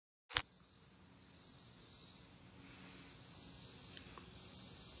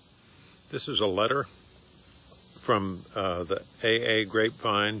This is a letter from the AA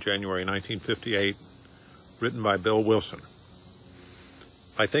Grapevine, January 1958, written by Bill Wilson.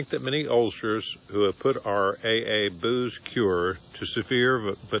 I think that many oldsters who have put our AA booze cure to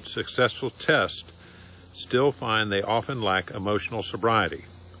severe but successful test still find they often lack emotional sobriety.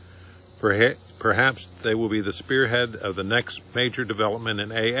 Perhaps they will be the spearhead of the next major development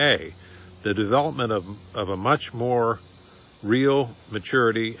in AA, the development of a much more real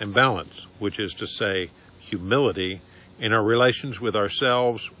maturity and balance, which is to say, humility in our relations with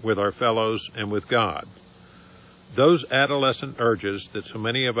ourselves, with our fellows, and with God. Those adolescent urges that so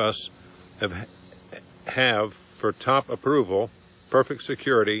many of us have for top approval, perfect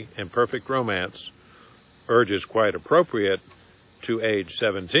security, and perfect romance, urges quite appropriate to age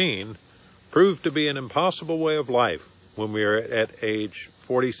 17, prove to be an impossible way of life when we are at age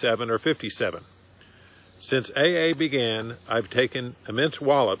 47 or 57. Since AA began, I've taken immense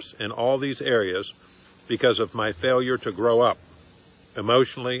wallops in all these areas because of my failure to grow up,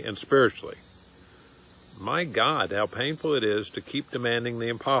 emotionally and spiritually. My God, how painful it is to keep demanding the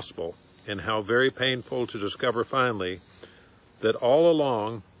impossible, and how very painful to discover finally that all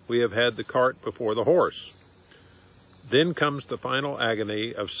along we have had the cart before the horse. Then comes the final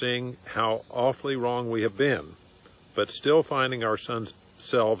agony of seeing how awfully wrong we have been, but still finding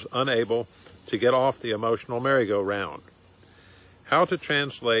ourselves unable to get off the emotional merry-go-round. How to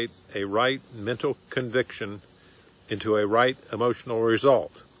translate a right mental conviction into a right emotional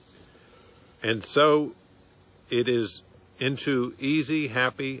result, and so it is into easy,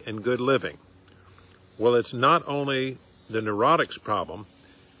 happy, and good living. Well, it's not only the neurotic's problem,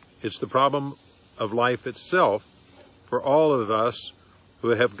 it's the problem of life itself for all of us who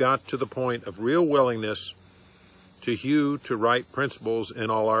have got to the point of real willingness to hew to right principles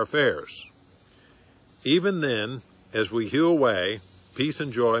in all our affairs. Even then, as we hew away, peace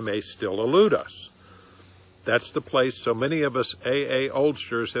and joy may still elude us. That's the place so many of us AA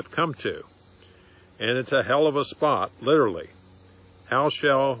oldsters have come to. And it's a hell of a spot, literally. How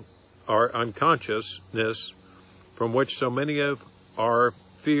shall our unconsciousness, from which so many of our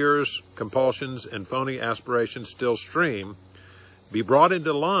fears, compulsions, and phony aspirations still stream, be brought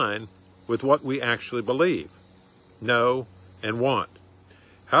into line with what we actually believe, know, and want?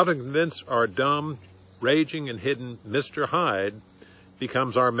 How to convince our dumb, raging, and hidden Mr. Hyde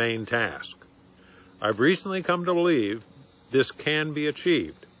becomes our main task. I've recently come to believe this can be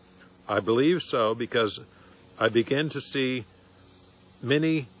achieved. I believe so because I begin to see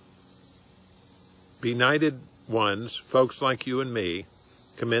many benighted ones, folks like you and me,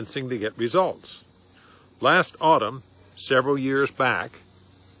 commencing to get results. Last autumn, several years back,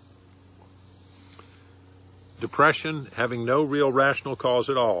 depression, having no real rational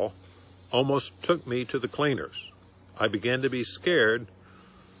cause at all, almost took me to the cleaners. I began to be scared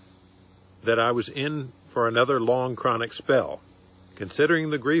that I was in for another long chronic spell. Considering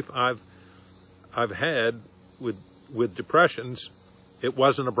the grief I've had with depressions, it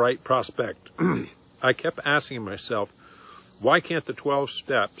wasn't a bright prospect. I kept asking myself, why can't the 12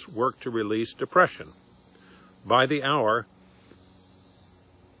 steps work to release depression? By the hour,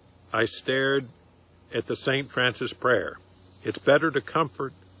 I stared at the St. Francis prayer. It's better to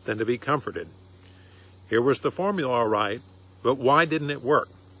comfort than to be comforted. Here was the formula all right, but why didn't it work?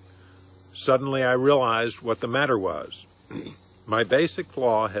 Suddenly I realized what the matter was. My basic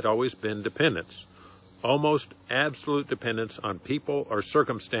flaw had always been dependence, almost absolute dependence on people or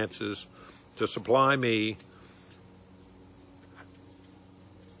circumstances to supply me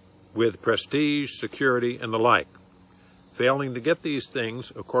with prestige, security, and the like. Failing to get these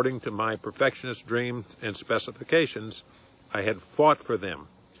things according to my perfectionist dreams and specifications, I had fought for them.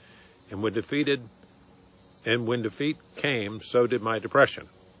 And when defeat came, so did my depression.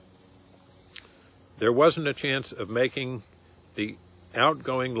 There wasn't a chance of making the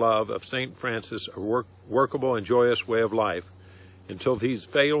outgoing love of St. Francis a workable and joyous way of life until these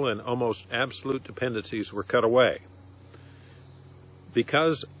fatal and almost absolute dependencies were cut away.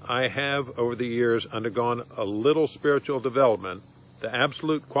 Because I have over the years undergone a little spiritual development, the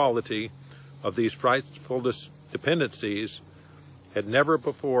absolute quality of these frightful dependencies had never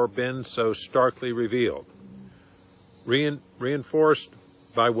before been so starkly revealed. Reinforced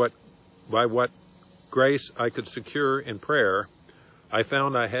by what grace I could secure in prayer, I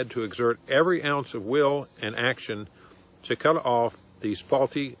found I had to exert every ounce of will and action to cut off these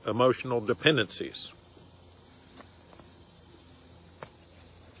faulty emotional dependencies.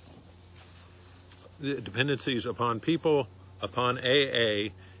 The dependencies upon people, upon AA,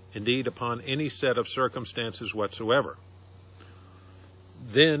 indeed upon any set of circumstances whatsoever.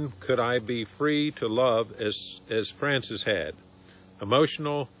 Then could I be free to love as Francis had,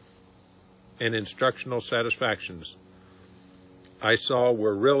 emotional and instructional satisfactions I saw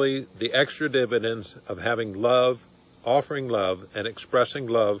were really the extra dividends of having love, offering love, and expressing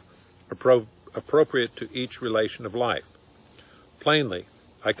love appropriate to each relation of life. Plainly,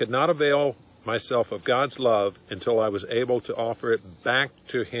 I could not avail myself of God's love until I was able to offer it back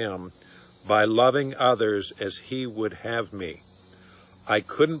to Him by loving others as He would have me. I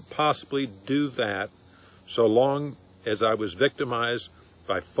couldn't possibly do that so long as I was victimized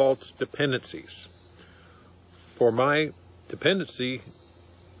by false dependencies. For my dependency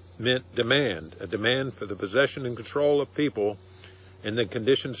meant demand, a demand for the possession and control of people and the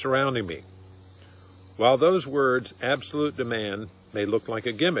conditions surrounding me. While those words, absolute demand, may look like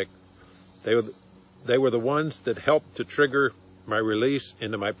a gimmick, they were the ones that helped to trigger my release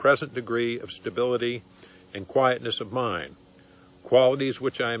into my present degree of stability and quietness of mind, qualities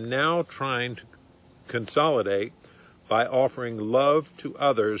which I am now trying to consolidate by offering love to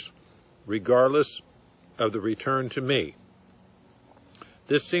others regardless of the return to me.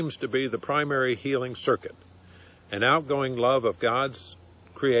 This seems to be the primary healing circuit, an outgoing love of God's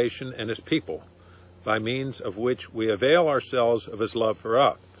creation and His people, by means of which we avail ourselves of His love for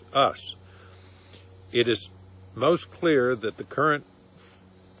us. It is most clear that the current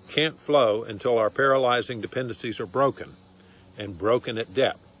can't flow until our paralyzing dependencies are broken, and broken at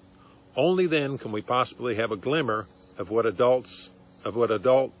depth. Only then can we possibly have a glimmer of what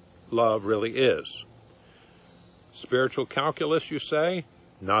adult love really is. Spiritual calculus, you say?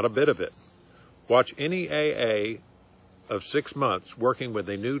 Not a bit of it. Watch any AA of 6 months working with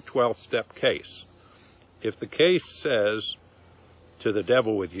a new 12-step case. If the case says, "To the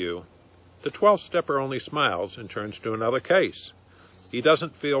devil with you," the 12-stepper only smiles and turns to another case. He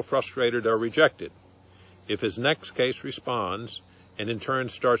doesn't feel frustrated or rejected. If his next case responds, and in turn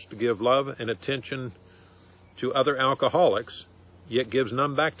starts to give love and attention to other alcoholics, yet gives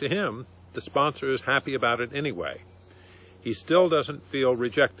none back to him, the sponsor is happy about it anyway. He still doesn't feel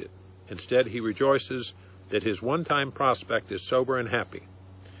rejected. Instead, he rejoices that his one-time prospect is sober and happy.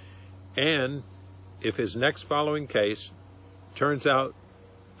 And if his next following case turns out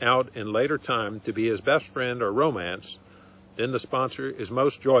in later time to be his best friend or romance, then the sponsor is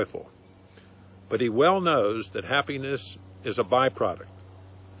most joyful. But he well knows that happiness is a byproduct,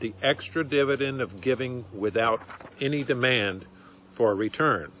 the extra dividend of giving without any demand for a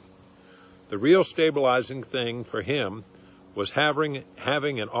return. The real stabilizing thing for him was having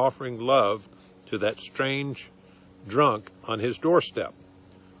and offering love to that strange drunk on his doorstep.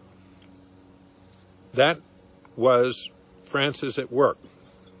 That was Francis at work,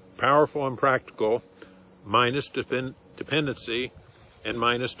 powerful and practical, minus dependency and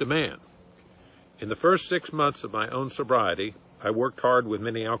minus demand. In the first 6 months of my own sobriety, I worked hard with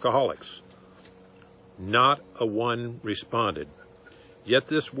many alcoholics. Not a one responded. Yet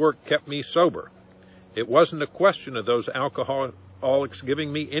this work kept me sober. It wasn't a question of those alcoholics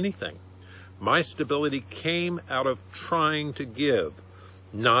giving me anything. My stability came out of trying to give,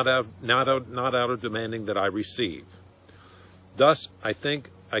 not out of demanding that I receive. Thus, I think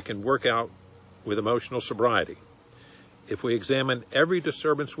I can work out with emotional sobriety. If we examine every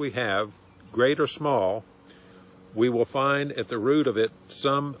disturbance we have, great or small, we will find at the root of it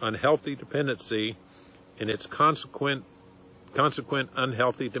some unhealthy dependency and its consequent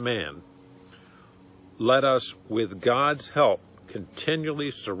unhealthy demand. Let us, with God's help, continually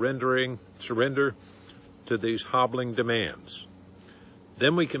surrender to these hobbling demands.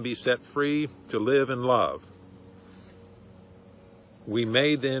 Then we can be set free to live in love. We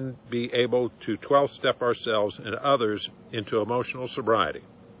may then be able to 12-step ourselves and others into emotional sobriety.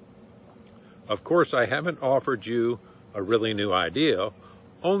 Of course, I haven't offered you a really new idea,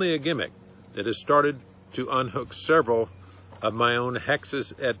 only a gimmick that has started to unhook several of my own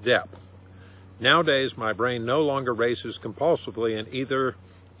hexes at depth. Nowadays, my brain no longer races compulsively in either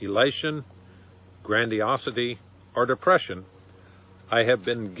elation, grandiosity, or depression. I have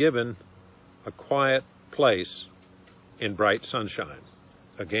been given a quiet place in bright sunshine.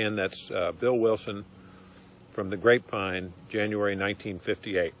 Again, that's Bill Wilson from The Grapevine, January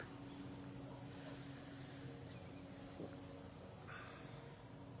 1958.